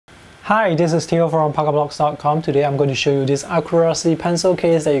Hi, this is Theo from ParkerBlocks.com. Today I'm going to show you this Accurasee pencil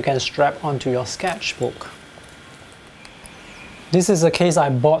case that you can strap onto your sketchbook. This is a case I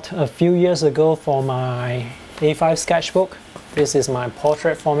bought a few years ago for my A5 sketchbook. This is my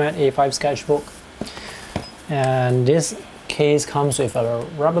portrait format A5 sketchbook. And this case comes with a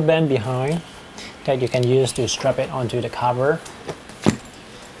rubber band behind that you can use to strap it onto the cover.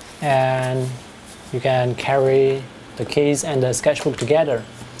 And you can carry the case and the sketchbook together.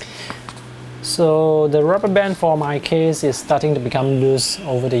 So the rubber band for my case is starting to become loose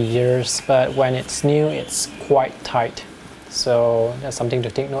over the years, but when it's new it's quite tight. So that's something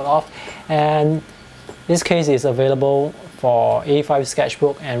to take note of. And this case is available for A5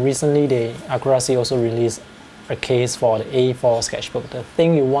 sketchbook, and recently the Accurasee also released a case for the A4 sketchbook. The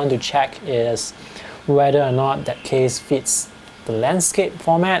thing you want to check is whether or not that case fits the landscape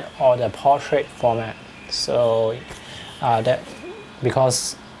format or the portrait format. So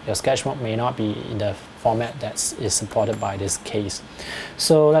because your sketchbook may not be in the format that is supported by this case.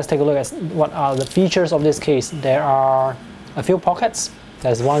 So let's take a look at what are the features of this case. There are a few pockets.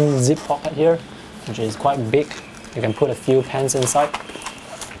 There's one zip pocket here, which is quite big. You can put a few pens inside.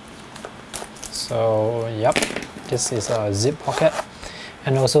 So yep, this is a zip pocket.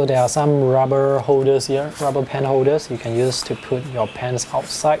 And also there are some rubber holders here, rubber pen holders you can use to put your pens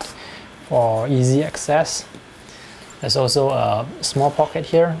outside for easy access. There's also a small pocket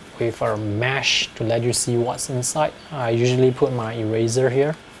here with a mesh to let you see what's inside. I usually put my eraser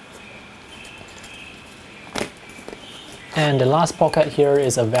here. And the last pocket here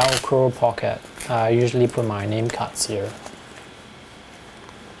is a Velcro pocket. I usually put my name cards here.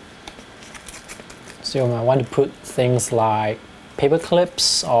 So you might want to put things like paper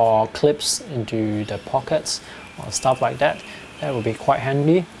clips or clips into the pockets or stuff like that. That would be quite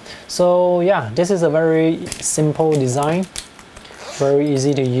handy. So yeah, this is a very simple design, very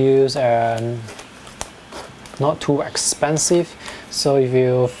easy to use and not too expensive. So if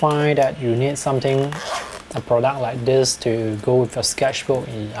you find that you need something, a product like this to go with your sketchbook,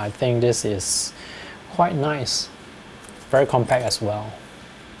 I think this is quite nice. Very compact as well.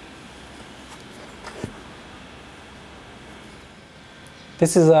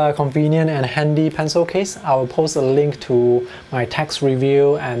 This is a convenient and handy pencil case. I will post a link to my text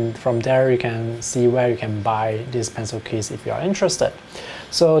review, and from there you can see where you can buy this pencil case if you are interested.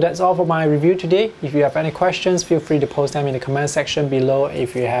 So that's all for my review today. If you have any questions, feel free to post them in the comment section below.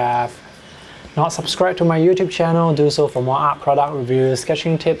 If you have not subscribed to my YouTube channel, do so for more art product reviews,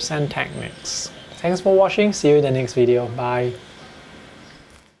 sketching tips and techniques. Thanks for watching. See you in the next video. Bye.